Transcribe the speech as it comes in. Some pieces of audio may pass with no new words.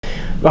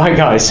Right,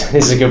 guys,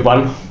 this is a good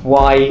one.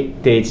 Why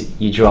did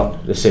you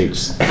drop the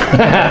suits?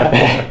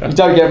 You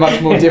don't get much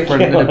more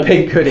different than a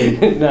pink hoodie.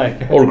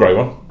 No. Or a grey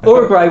one.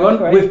 Or a grey one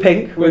with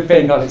pink. With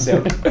pink on it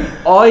still.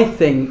 I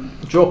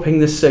think dropping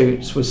the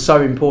suits was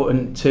so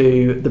important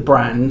to the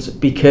brand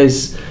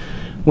because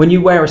when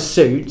you wear a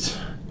suit,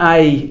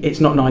 it's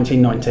not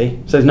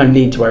 1990, so there's no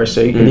need to wear a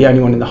suit. You're the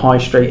only one in the high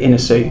street in a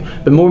suit.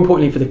 But more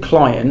importantly for the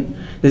client,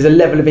 there's a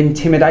level of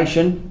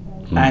intimidation.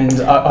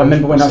 And I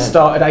remember when I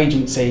started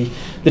agency,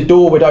 the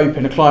door would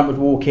open, a client would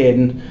walk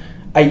in,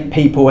 8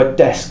 people at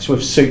desks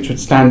with suits would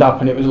stand up,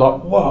 and it was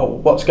like, whoa,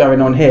 what's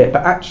going on here?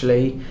 But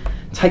actually,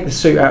 take the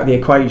suit out of the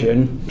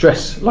equation,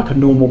 dress like a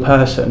normal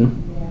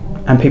person,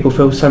 and people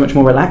feel so much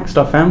more relaxed,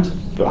 I've found.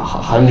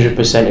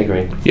 100%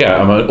 agree.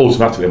 Yeah,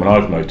 automatically,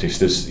 I've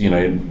noticed this.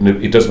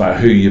 It doesn't matter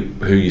who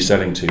you're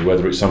selling to,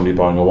 whether it's somebody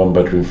buying a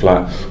 1-bedroom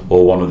flat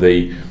or one of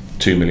the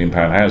 £2 million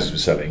houses we're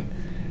selling.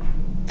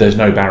 There's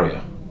no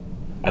barrier,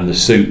 and the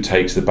suit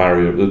takes the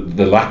barrier.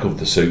 The lack of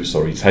the suit,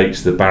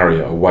 takes the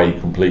barrier away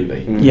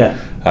completely. Yeah.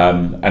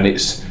 And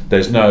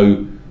there's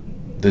no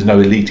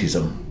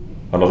elitism.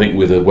 And I think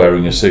with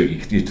wearing a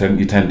suit, you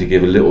tend to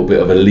give a little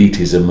bit of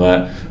elitism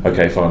that,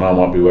 okay, fine, I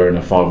might be wearing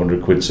a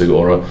 500 quid suit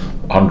or a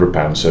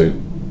 £100 suit,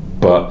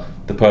 but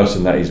the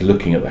person that is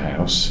looking at the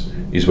house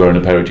is wearing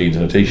a pair of jeans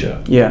and a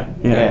t-shirt.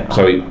 Yeah.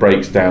 So it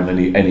breaks down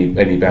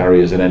any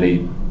barriers and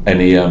any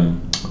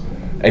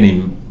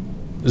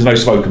there's no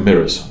smoke and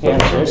mirrors. Yeah,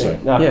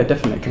 absolutely. No, yeah,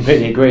 definitely.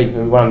 Completely agree.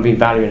 When I've been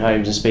valuing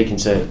homes and speaking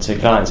to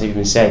clients, I've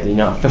even said,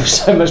 I feel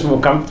so much more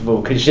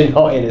comfortable because you're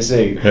not in a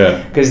suit.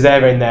 Yeah. Because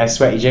they're in their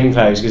sweaty gym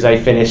clothes because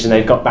they finished and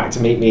they've got back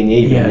to meet me in the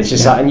evening. Yeah, it's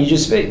just and you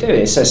just do it.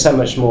 It's so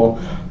much more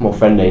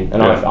friendly,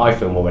 and I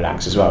feel more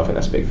relaxed as well. I think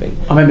that's a big thing.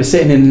 I remember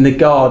sitting in the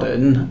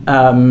garden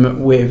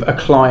with a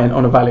client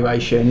on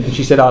evaluation, and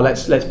she said,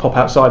 let's pop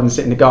outside and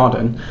sit in the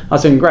garden. I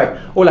said, great.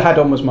 All I had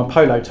on was my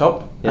polo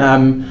top. Yeah.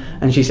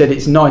 And she said,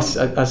 it's nice.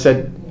 I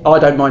said, I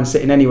don't mind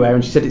sitting anywhere.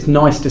 And she said, it's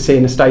nice to see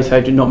an estate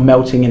agent not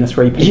melting in a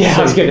 3-piece suit. Yeah,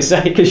 I was going to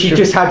say. Because she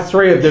just had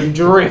 3 of them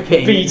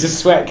dripping. Beads of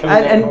sweat coming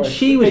out. And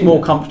she was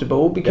more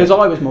comfortable because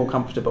I was more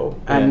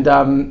comfortable. And,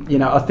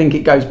 I think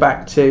it goes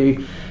back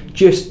to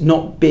just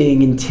not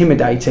being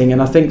intimidating.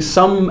 And I think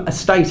some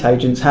estate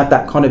agents have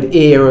that kind of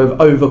air of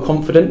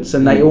overconfidence,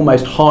 and they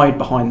almost hide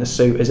behind the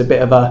suit as a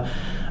bit of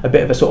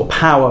a sort of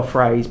power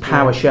phrase,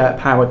 power shirt,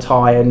 power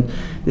tie, and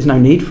there's no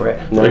need for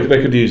it. No.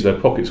 They could use their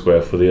pocket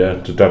square for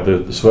to dab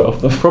the sweat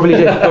off them. Probably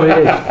did.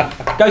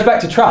 Goes back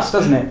to trust,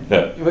 doesn't it?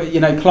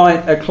 Yeah.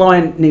 A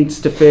client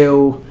needs to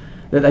feel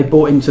that they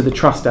bought into the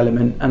trust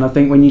element, and I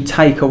think when you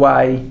take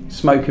away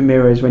smoke and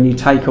mirrors, when you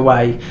take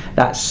away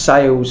that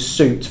sales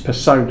suit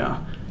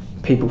persona,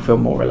 people feel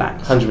more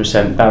relaxed.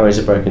 100%. Barriers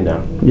are broken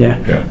down.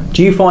 Yeah.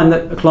 Do you find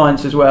that the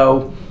clients as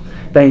well,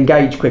 they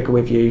engage quicker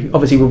with you,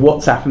 obviously with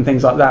WhatsApp and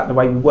things like that, the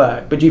way we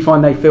work, but do you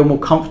find they feel more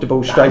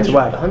comfortable straight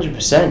away?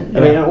 100%. I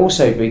mean,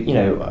 also,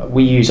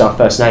 we use our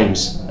first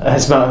names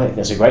as much. I think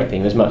that's a great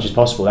thing, as much as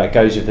possible. That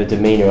goes with the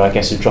demeanour, I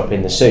guess, of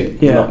dropping the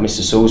suit. Yeah. Not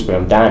Mr. Salisbury,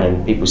 I'm Dan,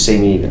 and people see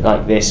me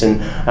like this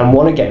and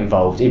want to get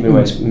involved, even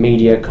when it's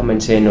media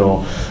commenting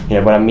or,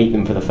 when I meet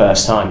them for the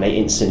first time, they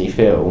instantly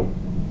feel,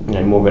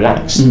 more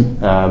relaxed.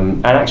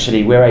 And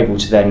actually, we're able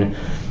to then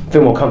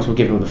feel more comfortable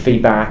giving all the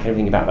feedback and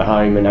everything about the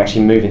home and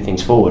actually moving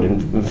things forward,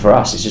 and for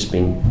us it's just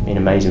been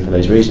amazing for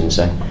those reasons.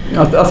 So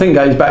I think it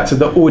goes back to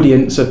the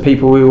audience of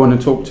people we want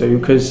to talk to,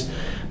 because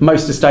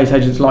most estate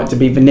agents like to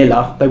be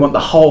vanilla. They want the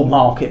whole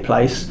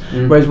marketplace,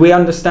 whereas we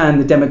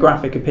understand the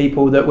demographic of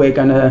people that we're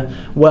going to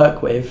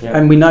work with,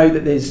 and we know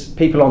that there's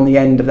people on the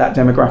end of that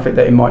demographic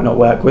that it might not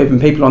work with,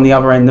 and people on the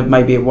other end that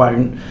maybe it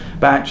won't.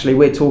 But actually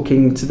we're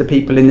talking to the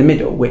people in the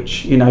middle,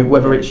 which,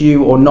 whether it's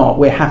you or not,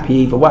 we're happy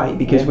either way,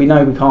 because we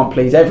know we can't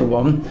please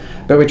everyone,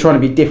 but we're trying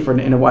to be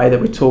different in a way that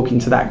we're talking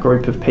to that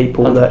group of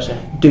people 100%.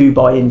 That do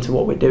buy into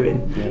what we're doing.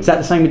 Is that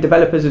the same with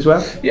developers as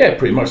well? Yeah,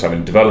 pretty much.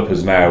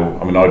 Developers now,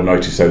 I've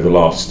noticed over the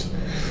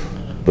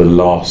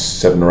last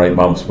 7 or 8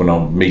 months when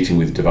I'm meeting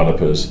with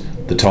developers,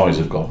 the ties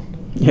have gone.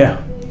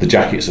 Yeah. The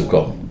jackets have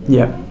gone.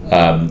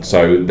 Yeah.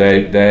 So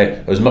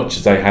they're as much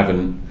as they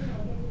haven't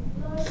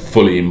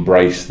fully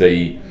embraced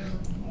the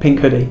pink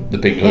hoodie or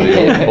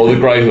the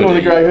grey hoodie, or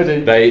the grey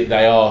hoodie,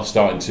 they are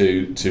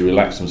starting to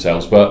relax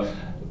themselves. But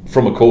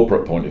from a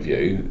corporate point of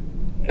view,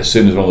 as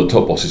soon as one of the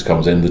top bosses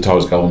comes in, the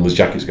ties go on, the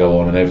jackets go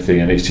on and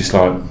everything, and it's just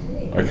like,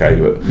 okay,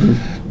 but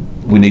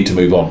we need to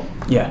move on.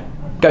 Yeah.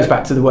 Goes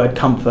back to the word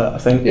comfort, I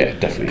think. Yeah,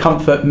 definitely.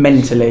 Comfort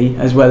mentally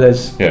as well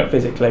as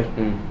physically.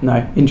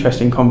 No,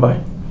 interesting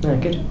combo. Yeah,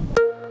 good.